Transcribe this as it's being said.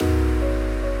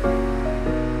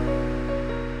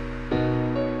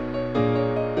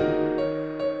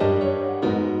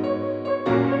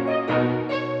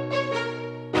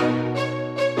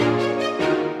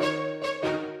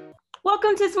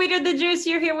Sweeter the Juice.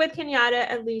 You're here with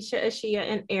Kenyatta, Alicia, Ashia,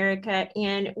 and Erica,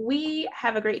 and we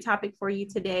have a great topic for you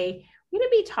today. We're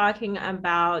going to be talking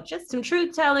about just some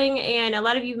truth telling, and a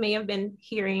lot of you may have been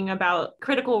hearing about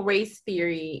critical race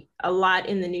theory a lot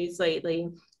in the news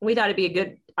lately. We thought it'd be a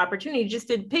good opportunity just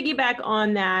to piggyback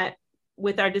on that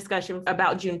with our discussion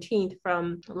about Juneteenth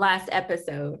from last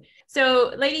episode.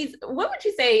 So ladies, what would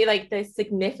you say like the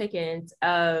significance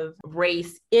of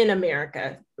race in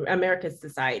America's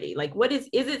society? Like what is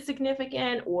it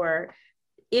significant, or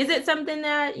is it something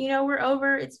that, we're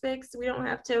over, it's fixed, we don't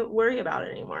have to worry about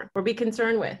it anymore or be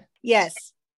concerned with? Yes,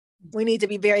 we need to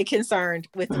be very concerned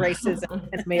with racism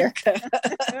in America.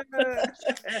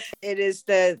 It is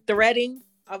the threading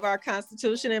of our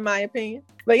Constitution, in my opinion.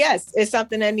 But yes, it's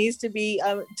something that needs to be,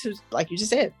 like you just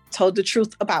said, told the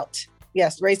truth about.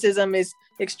 Yes, racism is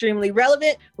extremely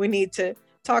relevant. We need to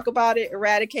talk about it,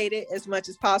 eradicate it as much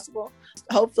as possible,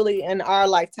 hopefully in our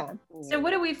lifetime. So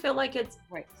what do we feel like it's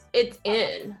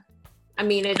in? I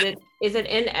mean, is it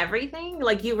in everything?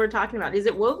 Like you were talking about, is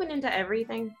it woven into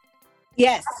everything?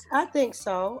 Yes. I think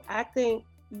so. I think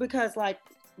because like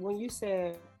when you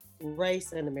said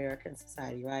race in American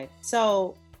society, right?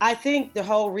 So I think the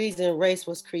whole reason race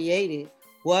was created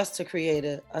was to create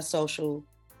a social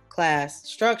class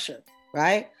structure,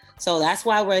 right? So that's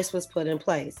why race was put in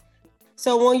place.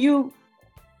 So when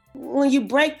you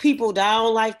break people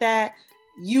down like that,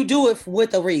 you do it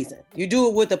with a reason. You do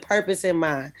it with a purpose in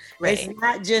mind. Right. It's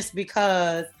not just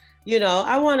because,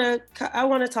 I want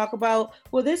to talk about,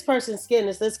 well, this person's skin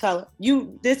is this color.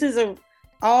 This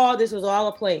was all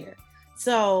a plan.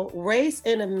 So race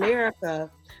in America,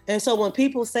 and so when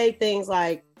people say things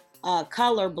like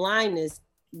color blindness,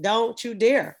 don't you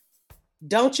dare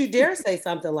say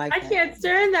something like that. I can't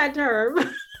stand that term.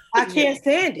 I can't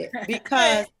stand it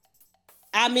because,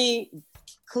 I mean,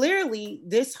 clearly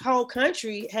this whole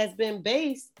country has been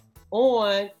based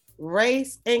on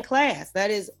race and class.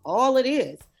 That is all it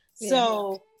is. Yeah.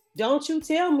 So don't you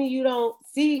tell me you don't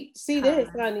see this,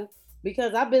 honey,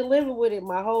 because I've been living with it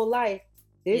my whole life.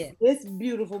 This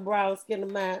beautiful brown skin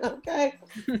of mine, okay?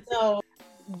 So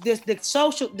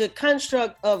the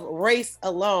construct of race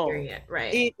alone,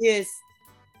 right? It is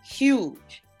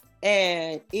huge,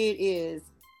 and it is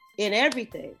in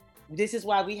everything. This is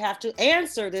why we have to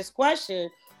answer this question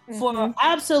for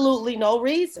absolutely no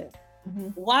reason. Mm-hmm.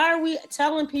 Why are we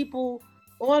telling people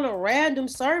on a random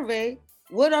survey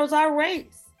what is our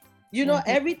race?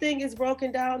 Everything is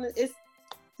broken down.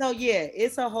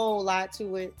 It's a whole lot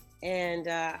to it. And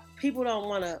people don't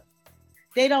want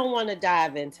to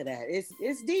dive into that.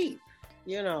 It's deep,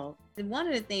 One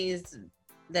of the things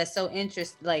that's so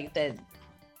interesting, that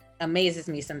amazes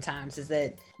me sometimes, is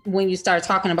that when you start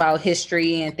talking about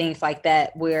history and things like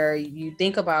that, where you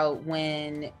think about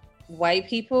when white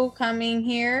people coming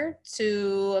here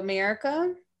to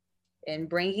America and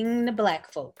bringing the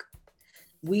Black folk,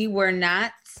 we were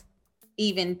not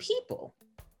even people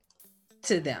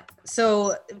to them.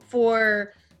 So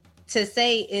to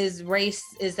say is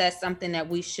that something that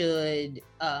we should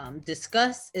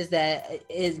discuss,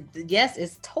 yes,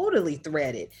 it's totally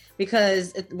threaded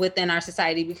because within our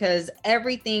society, because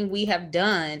everything we have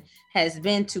done has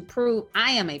been to prove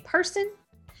I am a person,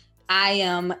 I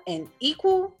am an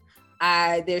equal,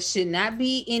 there should not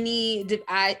be any,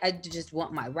 I just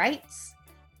want my rights,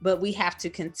 but we have to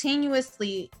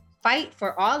continuously fight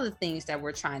for all the things that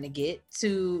we're trying to get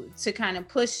to kind of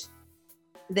push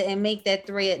and make that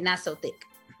thread not so thick.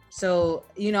 So,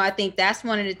 I think that's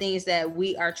one of the things that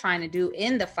we are trying to do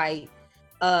in the fight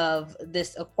of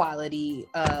this equality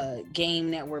game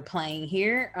that we're playing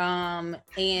here.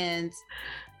 And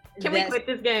can we quit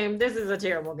this game? This is a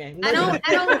terrible game. I don't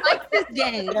like this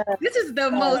game. This is the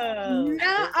most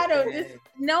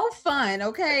no fun.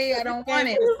 Okay, I don't want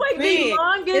it. It's like the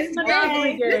longest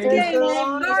Monopoly game. This game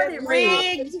started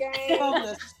rigged from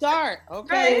the start.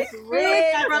 Okay, it's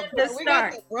rigged from the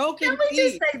start. Broken. Can we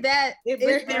just say that it's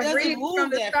been rigged from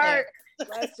the start?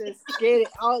 Let's just get it.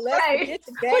 Let's get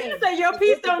the game. What you say? Your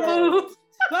piece don't move.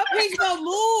 My piece don't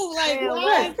move. Like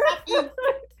what?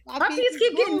 My piece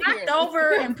keep getting knocked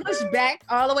over and pushed back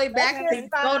all the way back to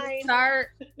go to start.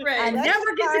 Right. I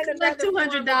never get to collect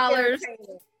 $200.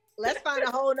 Let's find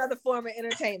a whole other form of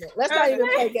entertainment. Let's not even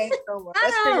play games no more.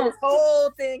 Let's figure this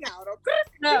whole thing out.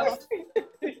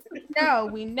 Okay? No,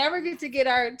 we never get to get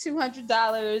our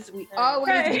 $200. We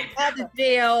always get out of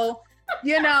jail.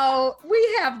 We are. We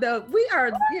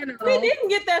didn't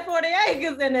get that 40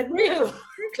 acres in it, real.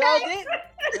 Okay?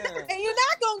 And you're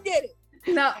not gonna get it.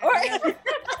 No.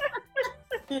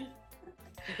 It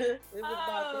was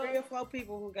about 3 or 4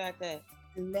 people who got that.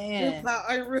 Man.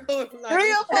 Unreal. 3 or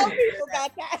 4 people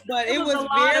got that. But it was a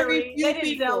lottery. very few They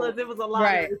didn't tell us people. it was a lottery.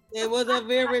 Right. It was a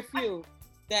very few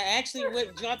that actually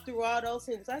went jumped through all those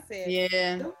things. I said,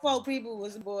 Yeah. them 4 people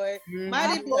was boy. Mhm. Might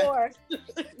Not even, 4.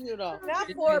 you know.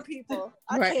 Not 4 people.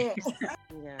 I Right. can't.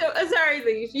 Yeah. So, sorry,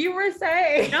 Leash, you were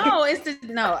saying. No, it's just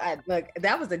no. Look,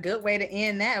 that was a good way to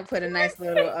end that. Put a nice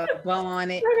little bow on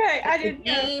it. Okay, I The didn't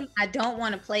know. game I don't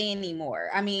want to play anymore.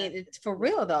 I mean, it's for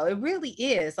real though. It really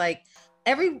is. Like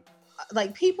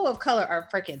people of color are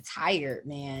freaking tired,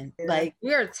 man. Yeah. Like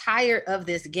we're tired of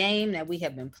this game that we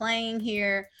have been playing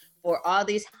here for all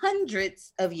these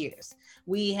hundreds of years.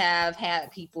 We have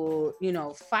had people,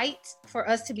 fight for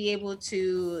us to be able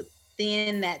to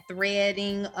thin that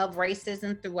threading of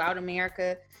racism throughout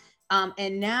America.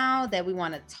 And now that we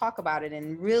want to talk about it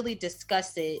and really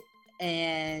discuss it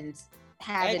and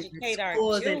have Educate it in our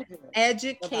schools and children.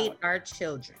 educate about it. our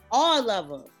children. All of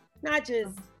them. Not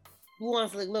just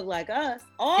ones that look like us.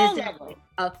 All Exactly. of them.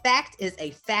 A fact is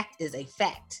a fact is a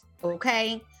fact.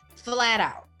 Okay? Flat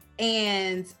out.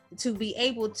 And to be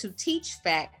able to teach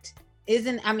fact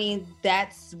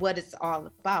that's what it's all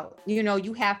about.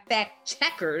 You have fact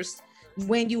checkers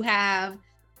when you have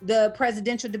the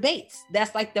presidential debates.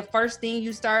 That's like the first thing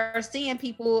you start seeing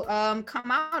people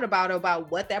come out about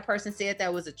what that person said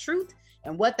that was a truth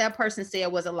and what that person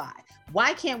said was a lie.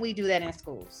 Why can't we do that in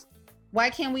schools? Why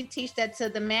can't we teach that to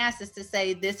the masses to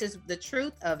say this is the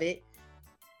truth of it?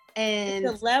 And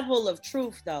The level of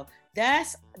truth, though,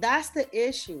 that's the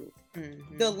issue.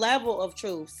 Mhm. The level of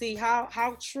truth. See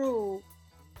how true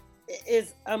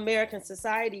is American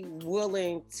society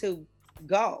willing to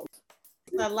go?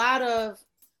 A lot of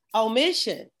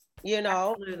omission.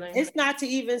 Absolutely. It's not to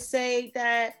even say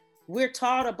that we're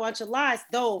taught a bunch of lies,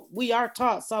 though we are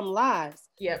taught some lies.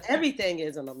 Yep. Everything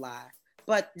isn't a lie,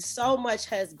 but so much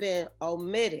has been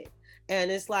omitted,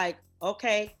 and it's like,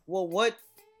 okay, well,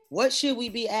 what should we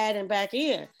be adding back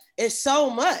in? It's so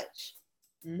much.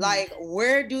 Mhm. Like,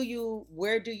 where do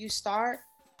you start?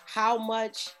 How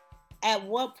much? At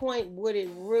what point would it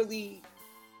really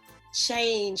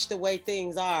change the way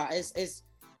things are?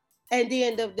 And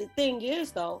then the thing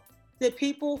is, though, the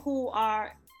people who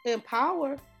are in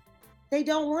power, they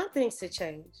don't want things to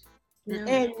change. No.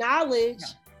 And knowledge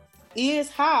is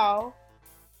how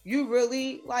you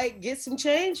really get some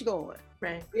change going.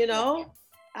 Right.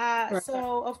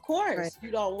 So of course Right.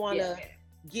 you don't want to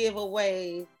give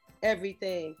away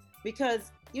everything,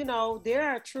 because there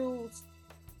are truths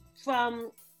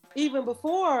from even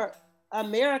before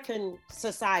American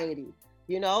society.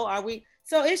 Are we?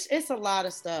 So it's a lot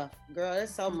of stuff, girl.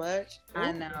 It's so much.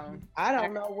 I know. I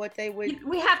don't know what they would.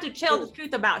 We have to tell the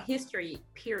truth about history,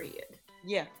 period.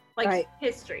 Yeah. Like Right.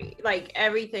 history, like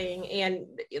everything. And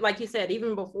like you said,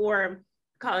 even before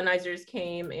colonizers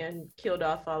came and killed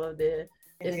off all of the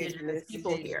indigenous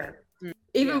people here,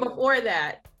 even before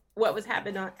that, what was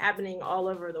happening all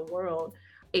over the world.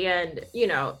 And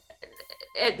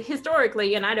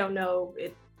historically, and I don't know,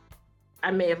 I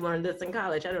may have learned this in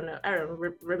college. I don't know. I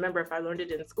don't remember if I learned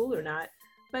it in school or not.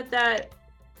 But that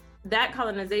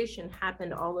colonization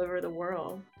happened all over the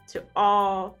world to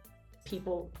all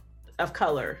people of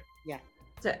color. Yeah.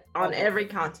 On every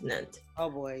continent. Oh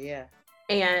boy, yeah.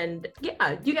 And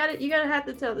yeah, you gotta have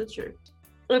to tell the truth.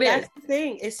 That's the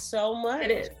thing. It's so much.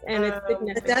 It is, and it's But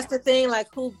significant. that's the thing. Like,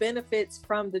 who benefits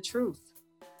from the truth?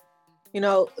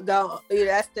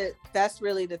 That's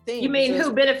really the thing. You mean Because-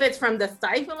 who benefits from the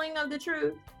stifling of the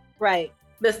truth? Right.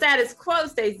 The status quo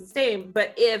stays the same,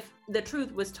 but if the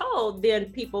truth was told,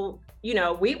 then people,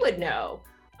 we would know.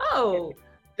 Oh,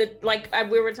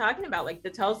 we were talking about, like the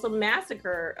Tulsa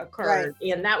massacre occurred,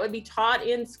 and that would be taught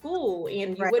in school,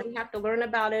 and you wouldn't have to learn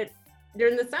about it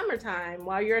during the summertime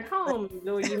while you're at home,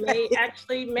 though you may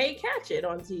catch it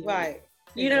on TV. Right.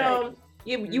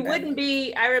 You wouldn't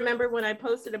be. I remember when I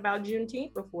posted about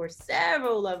Juneteenth before,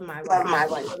 several of my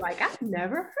wives were like, I've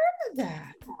never heard of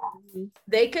that.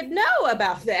 They could know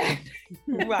about that.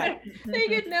 Right. They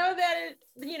could know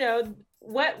that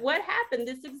what happened.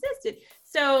 This existed.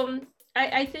 So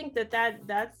I think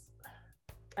that's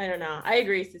I don't know. I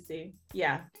agree, Cece.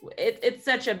 Yeah, it's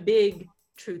such a big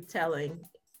truth telling.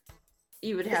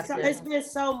 You would have to. It's been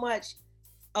so much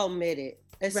omitted.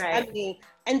 Right. I mean,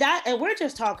 and we're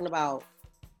just talking about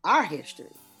our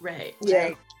history. Right.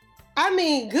 Yeah. I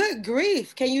mean, good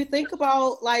grief. Can you think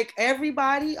about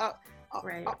everybody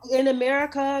Right. in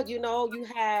America? You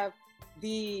have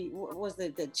the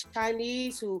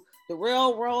Chinese the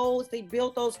railroads, they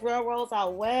built those railroads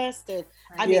out west. And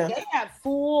I mean, they have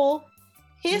full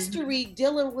history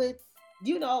dealing with,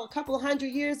 a couple of hundred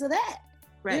years of that.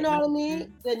 Right. You know what I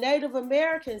mean? The Native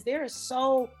Americans, there are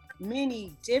so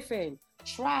many different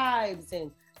tribes,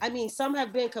 and I mean, some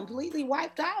have been completely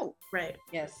wiped out. Right.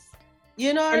 Yes.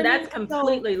 You know, and that's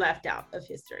completely left out of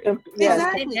history. Yes.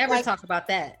 Exactly. They never Like, talk about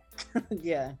that.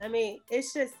 Yeah. I mean,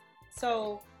 it's just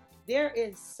so there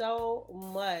is so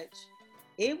much.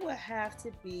 It would have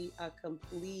to be a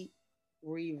complete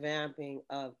revamping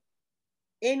of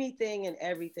anything and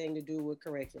everything to do with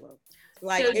curriculum.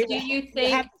 Like, So it, do you you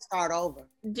think? have to start over?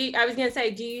 I was gonna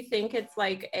say, do you think it's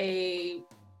like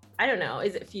I don't know,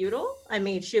 is it futile? I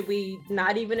mean, should we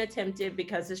not even attempt it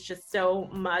because it's just so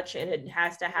much and it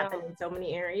has to happen in so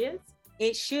many areas?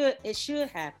 It should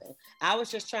happen. I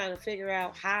was just trying to figure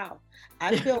out how.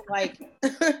 I feel like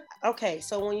okay,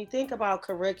 so when you think about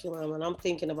curriculum, and I'm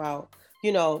thinking about,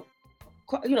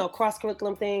 cross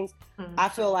curriculum things, I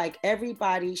feel like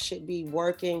everybody should be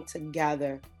working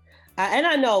together. And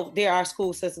I know there are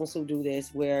school systems who do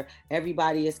this, where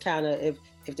everybody is kind of,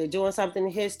 if they're doing something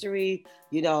in history,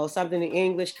 something in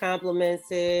English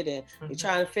complements it, and they're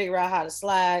trying to figure out how to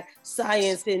slide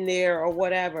science in there or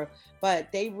whatever.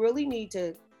 But they really need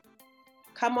to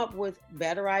come up with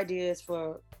better ideas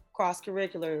for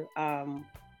cross-curricular,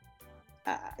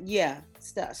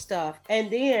 stuff.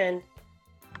 And then,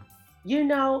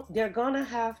 they're gonna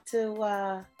have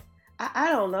to.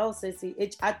 I don't know,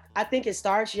 Sissy. I think it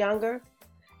starts younger,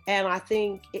 and I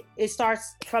think it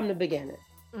starts from the beginning.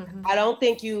 Mm-hmm.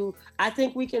 I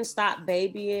think we can stop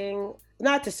babying.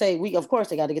 Not to say of course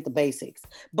they got to get the basics,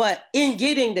 but in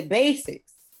getting the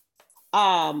basics,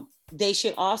 they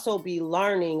should also be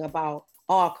learning about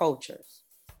all cultures.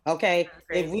 Okay,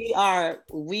 if we are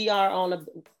on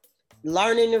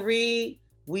learning to read,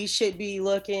 we should be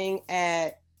looking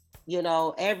at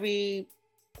every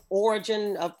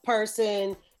origin of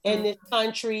person in this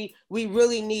country. We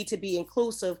really need to be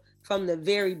inclusive from the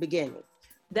very beginning.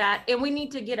 And we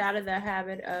need to get out of the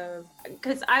habit of,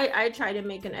 because I try to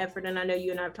make an effort, and I know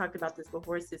you and I have talked about this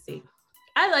before, Sissy.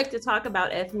 I like to talk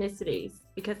about ethnicities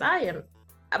because I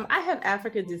have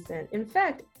African descent. In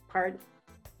fact, I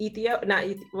do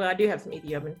have some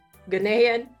Ethiopian,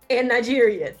 Ghanaian, and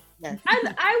Nigerian. Yes.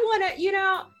 I want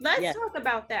to, let's talk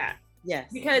about that.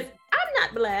 Yes. Because I'm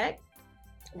not Black.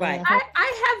 Right.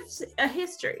 I have a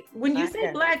history. When you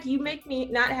say Black, you make me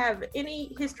not have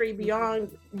any history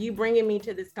beyond you bringing me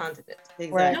to this continent.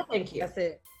 Exactly. No, thank you. That's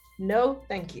it. No,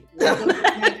 thank you.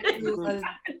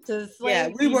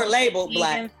 We were labeled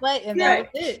Black. And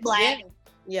that was it. Black.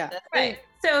 Yeah. Right.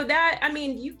 So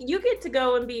you get to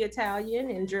go and be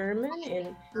Italian and German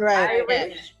and Irish.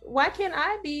 Yeah. Why can't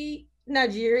I be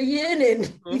Nigerian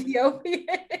and Ethiopian?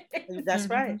 That's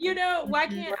right. Why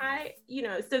can't I,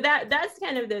 so that's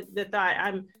kind of the thought.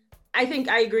 I think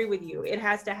I agree with you. It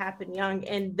has to happen young,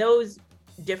 and those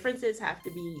differences have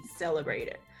to be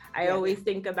celebrated. I always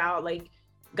think about, like,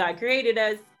 God created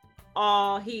us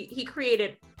all. He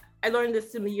created, I learned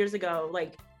this some years ago,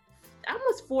 like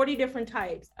almost 40 different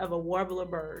types of a warbler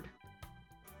bird.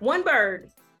 One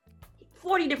bird,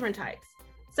 40 different types.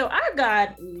 So our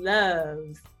God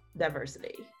loves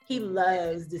diversity. He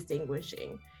loves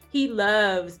distinguishing. He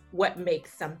loves what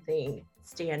makes something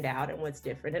stand out and what's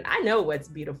different. And I know what's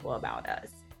beautiful about us.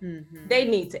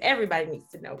 Mm-hmm. Everybody needs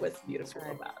to know what's beautiful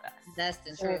about us. That's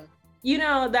the truth.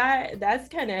 That's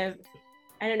kind of,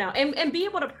 I don't know, and be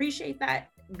able to appreciate that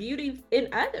beauty in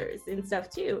others and stuff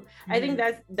too. Mm-hmm. I think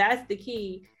that's the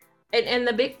key. And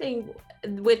the big thing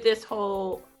with this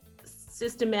whole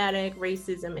systematic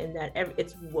racism, and that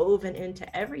it's woven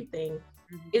into everything,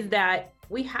 is that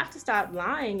we have to stop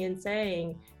lying and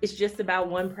saying it's just about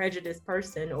one prejudiced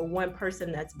person or one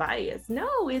person that's biased.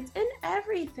 No, it's in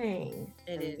everything.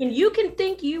 It is. And you can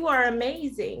think you are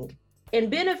amazing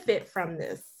and benefit from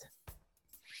this.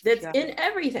 That's in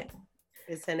everything.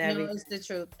 It's in everything. No, it's the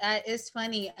truth. It's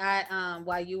funny.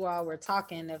 While you all were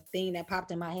talking, the thing that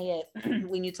popped in my head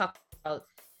when you talk about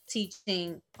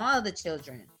teaching all the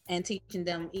children and teaching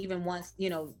them even once,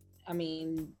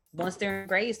 once they're in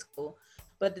grade school.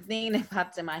 But the thing that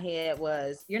popped in my head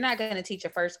was, you're not going to teach a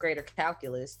first grader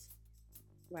calculus.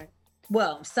 Right.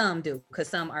 Well, some do, because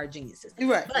some are geniuses.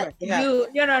 Right. But right. Yeah. you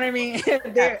know what I mean?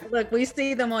 Look, we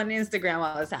see them on Instagram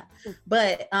all the time.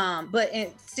 But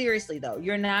seriously though,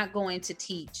 you're not going to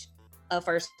teach a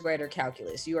first grader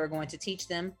calculus. You are going to teach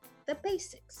them the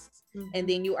basics. Mm-hmm. And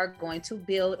then you are going to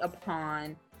build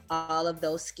upon all of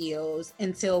those skills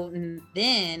until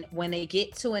then, when they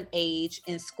get to an age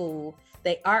in school,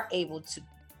 they are able to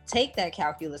take that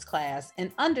calculus class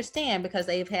and understand, because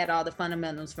they've had all the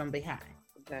fundamentals from behind.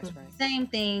 That's right. Same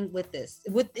thing with this.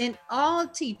 Within all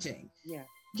teaching, yeah,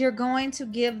 you're going to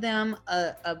give them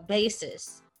a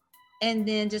basis and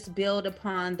then just build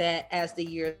upon that as the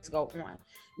years go on.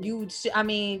 You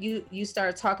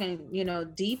start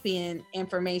talking, deep in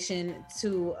information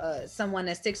to someone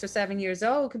that's 6 or 7 years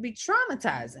old could be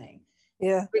traumatizing.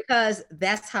 Yeah. Because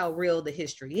that's how real the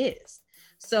history is.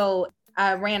 So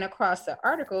I ran across the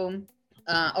article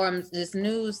or this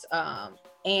news,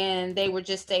 and they were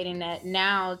just stating that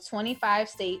now 25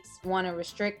 states want to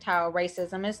restrict how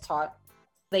racism is taught.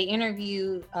 They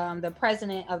interviewed the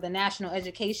president of the National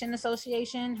Education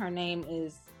Association. Her name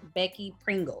is Becky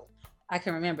Pringle. I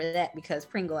can remember that because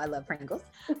Pringle, I love Pringles.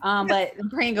 But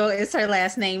Pringle is her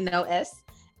last name, no S.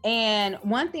 And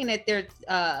one thing that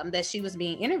that she was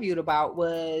being interviewed about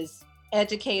was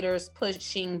educators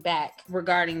pushing back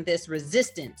regarding this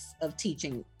resistance of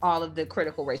teaching all of the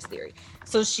critical race theory.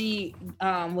 So she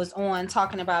was on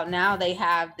talking about now they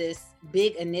have this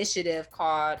big initiative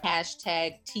called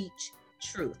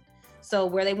 #TeachTruth. So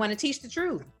where they want to teach the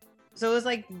truth. So it's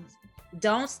like,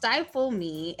 don't stifle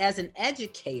me as an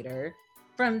educator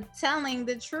from telling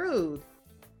the truth.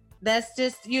 That's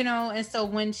just, and so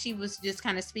when she was just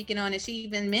kind of speaking on it, she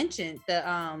even mentioned the,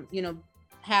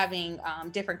 having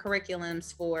different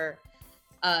curriculums for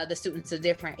the students of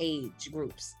different age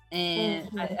groups. And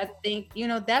I think,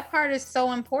 that part is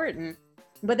so important,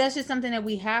 but that's just something that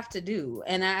we have to do.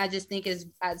 And I just think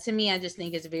to me, I just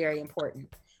think it's very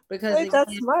important because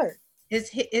that's smart.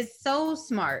 It's so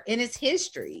smart, and it's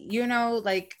history,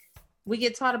 like we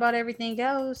get taught about everything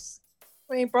else.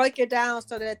 I mean, break it down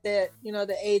so that the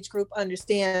age group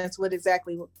understands what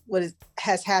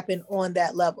has happened on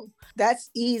that level. That's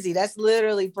easy. That's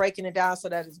literally breaking it down so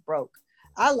that it's broke.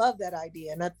 I love that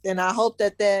idea, and I hope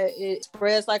that it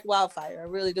spreads like wildfire. I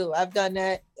really do. I've done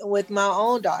that with my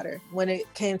own daughter when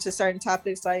it came to certain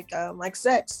topics like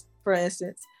sex, for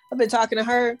instance. I've been talking to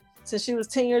her since she was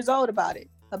 10 years old about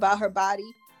her body,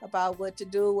 about what to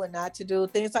do, what not to do,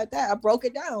 things like that. I broke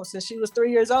it down since she was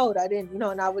 3 years old. I didn't,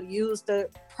 and I would use the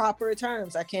proper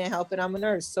terms. I can't help it. I'm a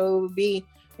nurse. So it would be,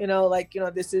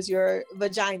 this is your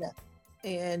vagina.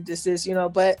 And this is,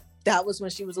 but that was when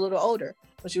she was a little older.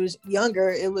 When she was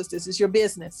younger, this is your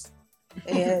business.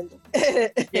 And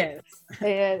yes.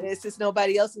 And it's just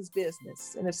nobody else's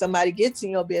business. And if somebody gets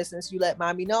in your business, you let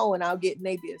mommy know and I'll get in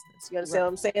their business. You understand what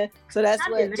I'm saying? So that's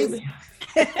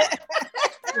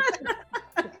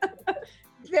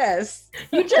yes.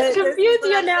 You just confused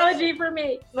the analogy for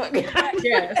me. Look.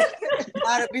 Yes. A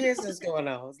lot of business going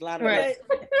on. It's a lot of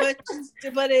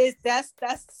but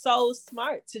that's so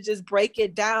smart to just break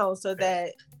it down so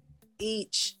that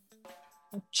each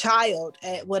child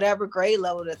at whatever grade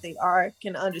level that they are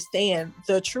can understand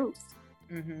the truth.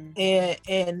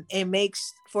 And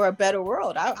makes for a better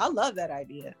world. I love that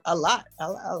idea a lot. I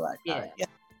like that. Yeah,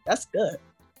 that's good.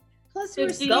 Plus, we're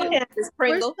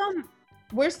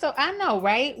so I know,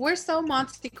 right? We're so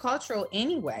multicultural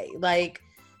anyway. Like,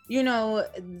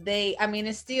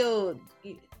 it's still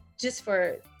just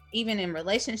for even in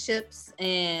relationships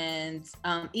and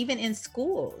even in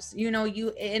schools, you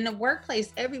in the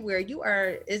workplace, everywhere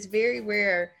it's very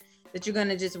rare that you're going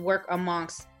to just work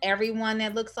amongst everyone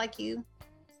that looks like you.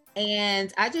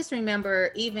 And I just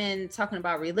remember even talking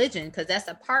about religion, because that's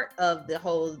a part of the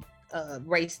whole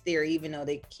race theory, even though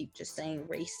they keep just saying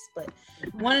race. But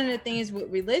one of the things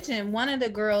with religion, one of the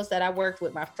girls that I worked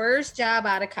with my first job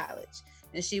out of college,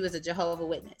 and she was a Jehovah's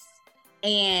Witness.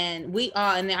 And we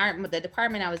all in the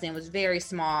department I was in was very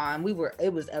small, and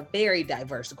it was a very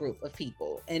diverse group of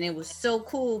people. And it was so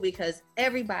cool because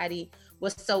everybody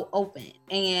was so open,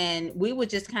 and we would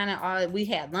just we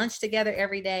had lunch together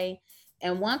every day.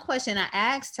 And one question I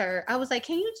asked her, I was like,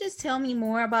 can you just tell me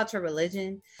more about your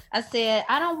religion? I said,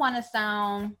 I don't want to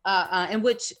sound, in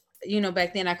which,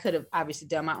 back then I could have obviously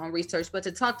done my own research, but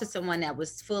to talk to someone that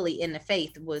was fully in the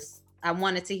faith I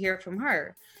wanted to hear from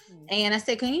her. And I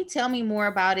said, can you tell me more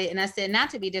about it? And I said,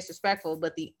 not to be disrespectful,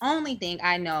 but the only thing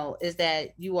I know is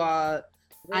that you all,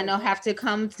 I know, have to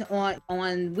come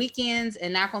on weekends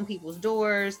and knock on people's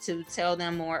doors to tell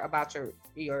them more about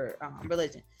your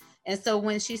religion. And so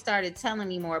when she started telling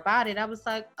me more about it, I was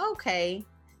like, okay,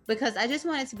 because I just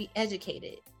wanted to be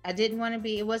educated. I didn't want to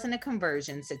it wasn't a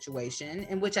conversion situation,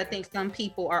 in which I think some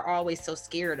people are always so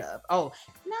scared of. Oh,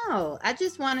 no, I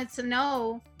just wanted to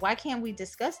know, why can't we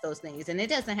discuss those things? And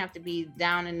it doesn't have to be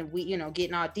down in the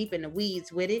getting all deep in the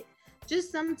weeds with it.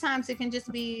 Just sometimes it can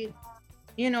just be,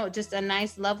 just a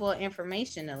nice level of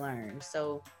information to learn.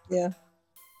 So, yeah.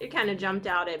 It kind of jumped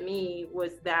out at me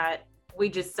was that we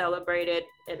just celebrated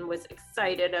and was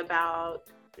excited about,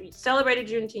 we celebrated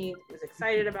Juneteenth, was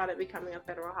excited about it becoming a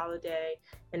federal holiday.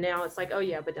 And now it's like, oh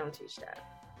yeah, but don't teach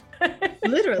that.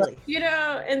 Literally.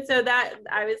 And so that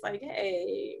I was like,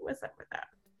 hey, what's up with that?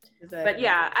 But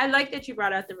yeah, I like that you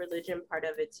brought out the religion part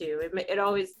of it too. It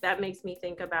always, that makes me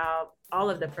think about all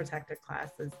of the protected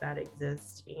classes that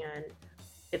exist. And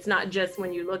it's not just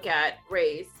when you look at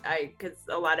race, because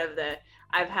a lot of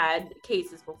I've had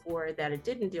cases before that it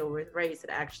didn't deal with race, it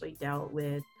actually dealt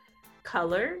with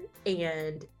color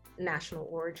and national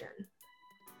origin.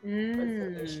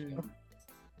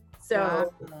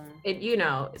 So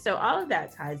so all of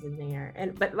that ties in there.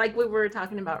 But like we were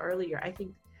talking about earlier, I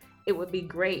think it would be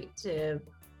great to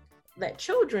let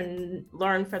children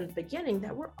learn from the beginning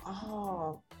that we're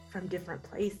all from different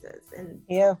places, and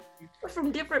we're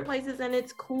from different places, and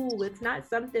it's cool. It's not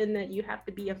something that you have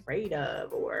to be afraid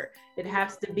of, or it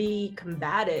has to be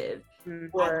combative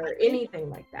or anything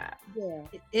like that. Yeah,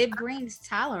 it brings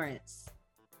tolerance,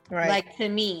 right? Like, to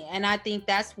me, and I think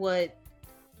that's what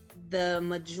the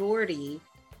majority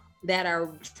that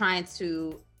are trying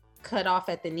to cut off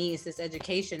at the knees this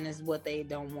education is what they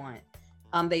don't want.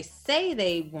 They say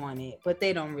they want it, but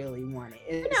they don't really want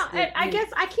it. I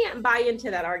guess I can't buy into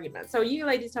that argument. So you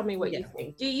ladies tell me what you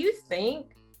think. Do you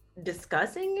think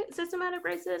discussing systematic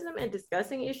racism and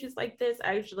discussing issues like this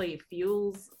actually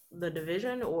fuels the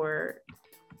division, or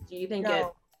do you think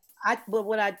but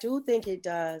what I do think it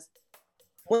does,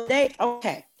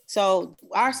 so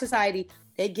our society,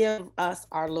 they give us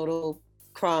our little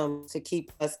crumbs to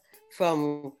keep us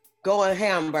from going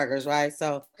hamburgers, right?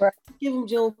 So give them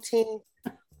Juneteenth,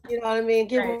 you know what I mean?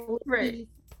 Give them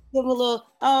a little,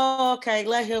 okay,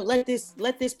 let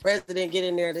this president get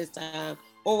in there this time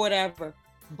or whatever.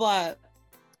 But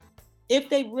if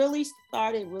they really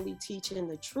started really teaching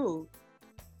the truth,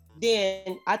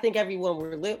 then I think everyone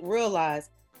will realize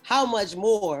how much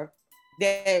more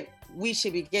that we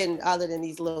should be getting other than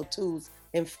these little twos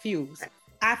and fews.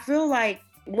 I feel like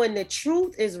when the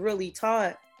truth is really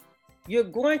taught, you're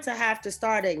going to have to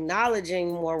start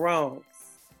acknowledging more wrongs.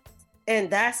 And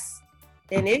that's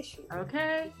an issue.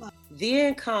 Okay.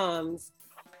 Then comes,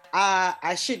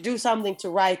 I should do something to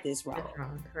right this wrong. That's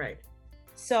wrong. Right.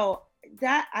 So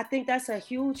I think that's a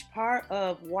huge part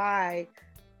of why,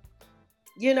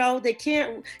 they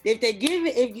can't,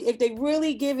 if they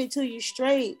really give it to you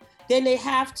straight, then they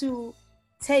have to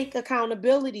take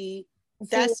accountability.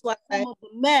 That's what some of the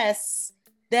mess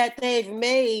that they've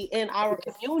made in our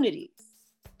communities.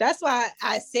 That's why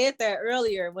I said that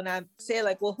earlier when I said,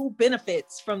 like, well, who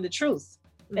benefits from the truth?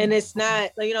 Mm-hmm. And it's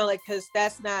not, because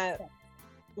that's not,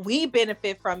 we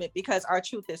benefit from it because our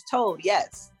truth is told,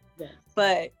 yes.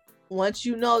 But once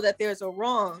you know that there's a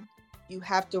wrong, you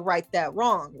have to right that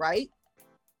wrong, right?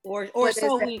 Or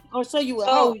so you would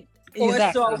hope.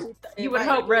 Exactly. So you would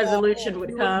hope resolution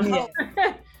would come.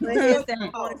 But is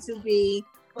that going to be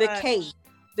the case?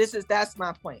 That's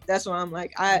my point. That's why I'm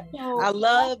like, I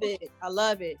love it. I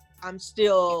love it. I'm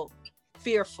still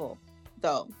fearful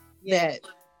though that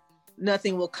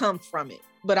nothing will come from it,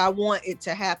 but I want it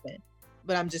to happen,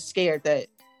 but I'm just scared that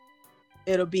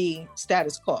it'll be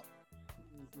status quo.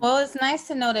 Well, it's nice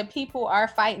to know that people are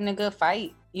fighting a good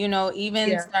fight,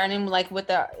 even starting like with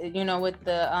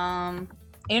the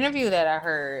interview that I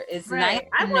heard. It's nice.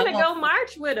 I want to go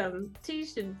march with them.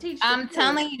 Teach. I'm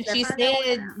telling you, she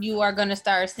said you are going to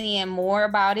start seeing more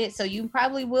about it. So you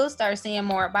probably will start seeing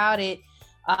more about it.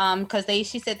 Because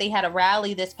she said they had a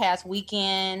rally this past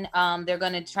weekend. They're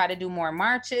going to try to do more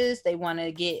marches. They want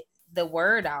to get the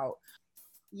word out.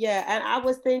 Yeah, and I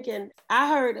was thinking, I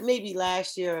heard maybe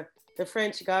last year the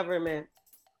French government,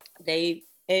 they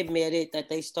admitted that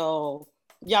they stole.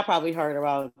 Y'all probably heard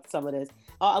about some of this.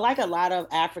 Like a lot of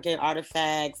African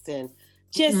artifacts and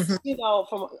just,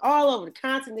 from all over the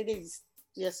continent, they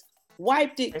just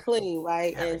wiped it clean,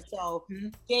 right? And so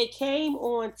they came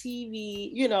on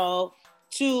TV,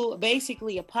 to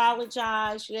basically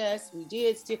apologize. Yes, we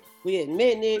did. We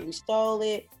admit it. We stole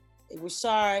it. We're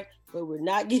sorry, but we're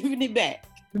not giving it back.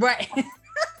 Right.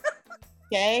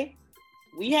 Okay?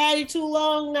 We had it too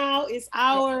long now. It's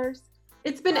ours.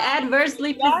 It's been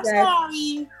adversely possessed.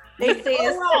 Sorry. They say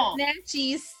it's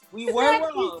snatchies. We were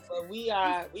wrong, but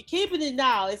we keeping it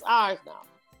now. It's ours now.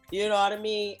 You know what I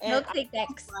mean? And no take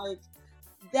backs. Like,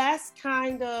 that's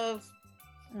kind of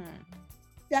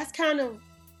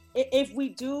if we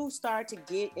do start to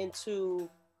get into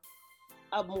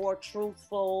a more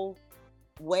truthful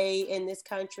way in this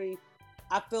country,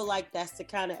 I feel like that's the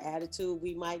kind of attitude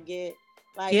we might get.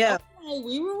 Like, okay,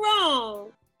 we were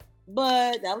wrong,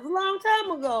 but that was a long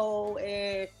time ago,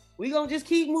 and we're going to just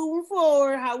keep moving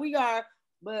forward how we are,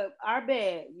 but our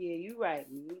bad. Yeah, you're right.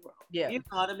 We were wrong. Yeah. You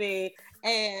know what I mean?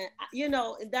 And,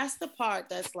 that's the part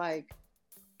that's like,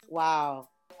 wow.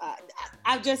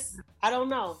 I don't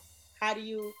know. How do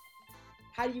you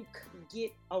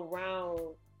get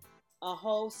around a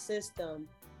whole system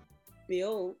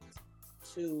built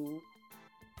to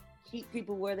keep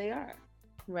people where they are.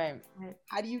 Right.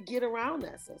 How do you get around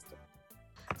that system?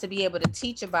 To be able to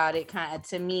teach about it, kind of,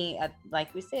 to me,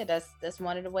 like we said, that's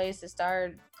one of the ways to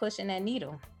start pushing that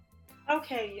needle.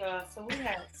 Okay, y'all. So we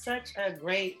had such a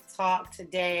great talk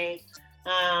today.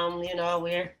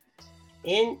 We're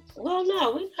in. Well,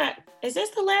 no, we're not. Is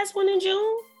this the last one in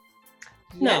June?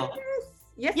 No.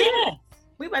 Yes. Yeah.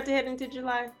 We about to head into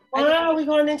July. Oh, we're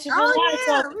going into July.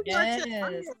 Oh, yeah. So,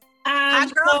 Yes.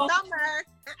 Hot girl summer.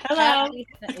 hello.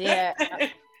 Yeah.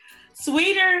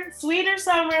 Sweeter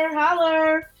summer.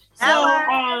 Holler.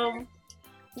 So,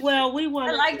 well, we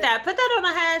want. I like that. Put that on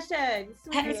a hashtag.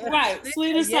 That's right.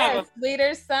 Sweeter summer. Yes,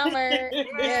 sweeter summer.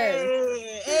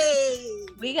 Yes. Hey.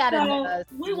 We got to.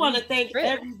 We want to thank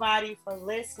everybody for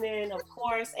listening, of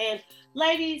course. And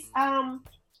ladies,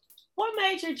 what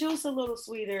made your juice a little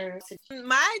sweeter?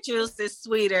 My juice is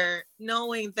sweeter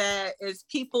knowing that it's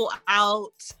people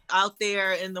out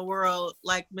there in the world,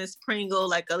 like Miss Pringle,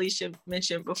 like Alicia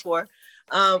mentioned before,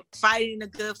 fighting a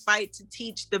good fight to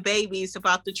teach the babies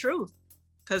about the truth,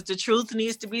 because the truth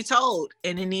needs to be told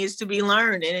and it needs to be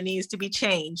learned and it needs to be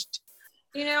changed.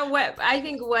 You know what? I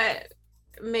think what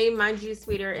made my juice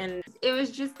sweeter, and it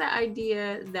was just the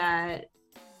idea that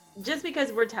just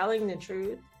because we're telling the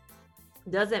truth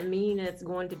doesn't mean it's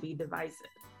going to be divisive.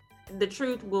 The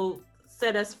truth will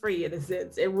set us free in a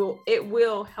sense. It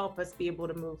will help us be able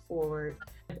to move forward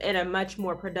in a much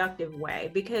more productive way,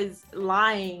 because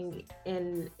lying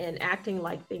and acting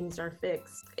like things are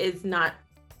fixed is not,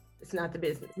 it's not the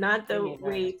business, not the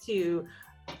way to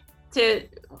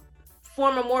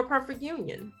form a more perfect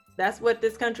union. That's what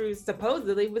this country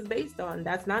supposedly was based on.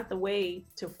 That's not the way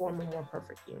to form a more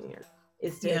perfect union,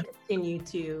 is to continue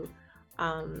to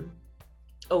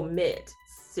omit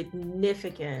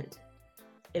significant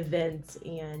events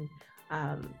and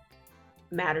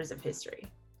matters of history.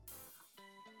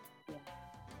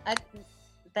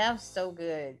 That was so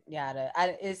good, Yada.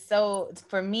 It's so,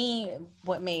 for me,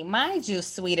 what made my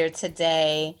juice sweeter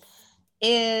today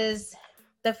is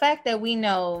the fact that we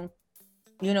know,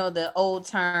 the old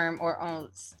term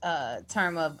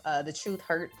term of the truth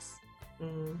hurts.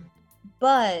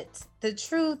 But the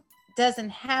truth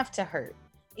doesn't have to hurt.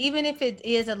 Even if it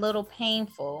is a little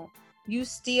painful, you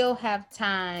still have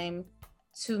time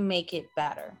to make it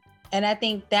better. And I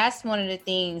think that's one of the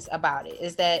things about it,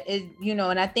 is that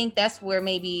and I think that's where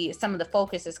maybe some of the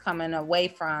focus is coming away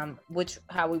from,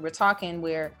 how we were talking,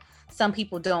 where some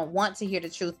people don't want to hear the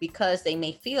truth because they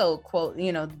may feel, quote,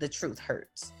 the truth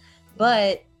hurts.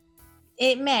 But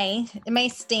it may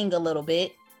sting a little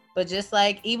bit, but just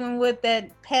like even with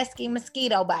that pesky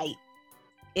mosquito bite,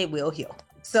 it will heal.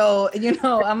 So,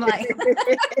 I'm like,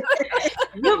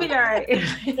 you'll be all right.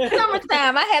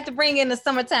 Summertime. I had to bring in the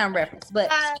summertime reference, but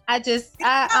right. I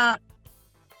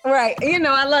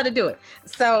love to do it.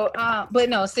 So, but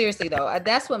no, seriously though,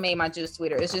 that's what made my juice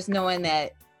sweeter. It's just knowing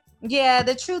that,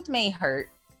 the truth may hurt,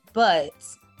 but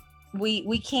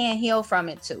we can heal from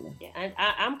it too. Yeah, and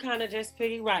I'm kind of just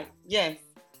pretty right. Yes.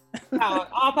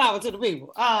 All power to the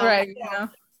people. Right.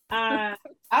 I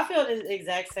feel the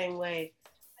exact same way.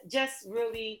 Just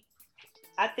really,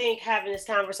 I think having this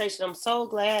conversation, I'm so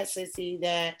glad, Sissy,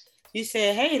 that you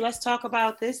said, hey, let's talk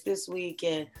about this week.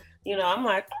 And, I'm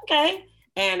like, okay.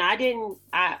 And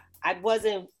I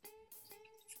wasn't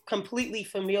completely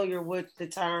familiar with the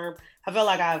term. I feel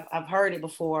like I've heard it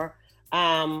before.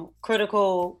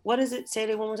 Critical, what is it? Say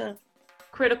it one more time.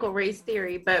 Critical race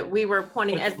theory, but we were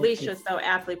pointing, as Leisha so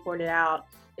aptly pointed out,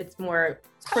 it's more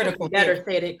critical. Better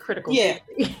stated, critical. Yeah.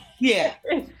 Theory. Yeah.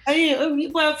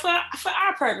 Well, for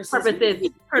our purposes,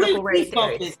 critical race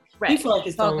theory. Right. We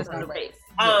focus on the race.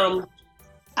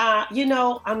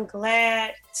 I'm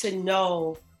glad to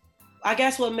know. I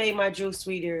guess what made my juice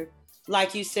sweeter,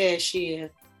 like you said, Shia,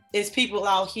 is people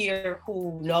out here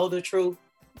who know the truth,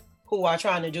 who are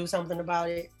trying to do something about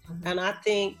it. Mm-hmm. And I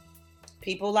think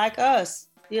people like us,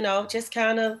 just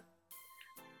kind of,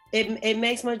 it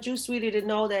makes my juice sweeter to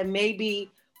know that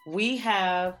maybe we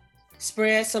have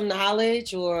spread some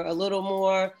knowledge or a little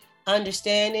more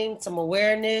understanding, some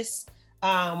awareness,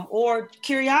 or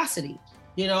curiosity,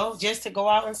 just to go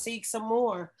out and seek some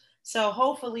more. So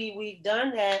hopefully we've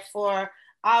done that for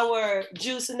our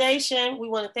Juice Nation. We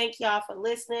want to thank y'all for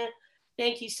listening.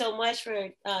 Thank you so much for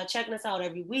checking us out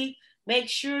every week. Make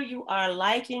sure you are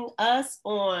liking us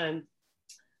on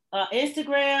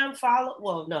Instagram.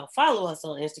 Follow us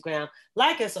on Instagram.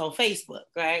 Like us on Facebook,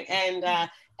 right?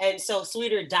 And so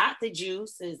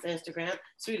Sweeter.the-Juice is Instagram.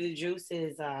 Sweeter the Juice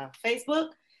is Facebook.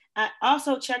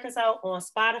 Also check us out on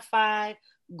Spotify,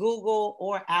 Google,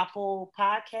 or Apple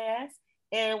Podcasts.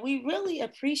 And we really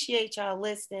appreciate y'all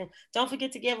listening. Don't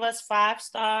forget to give us 5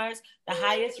 stars, the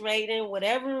highest rating,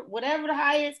 whatever the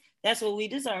highest, that's what we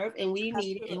deserve and we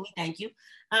need it, and we thank you.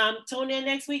 Tune in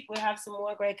next week. We'll have some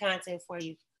more great content for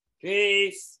you.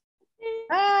 Peace.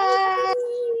 Bye.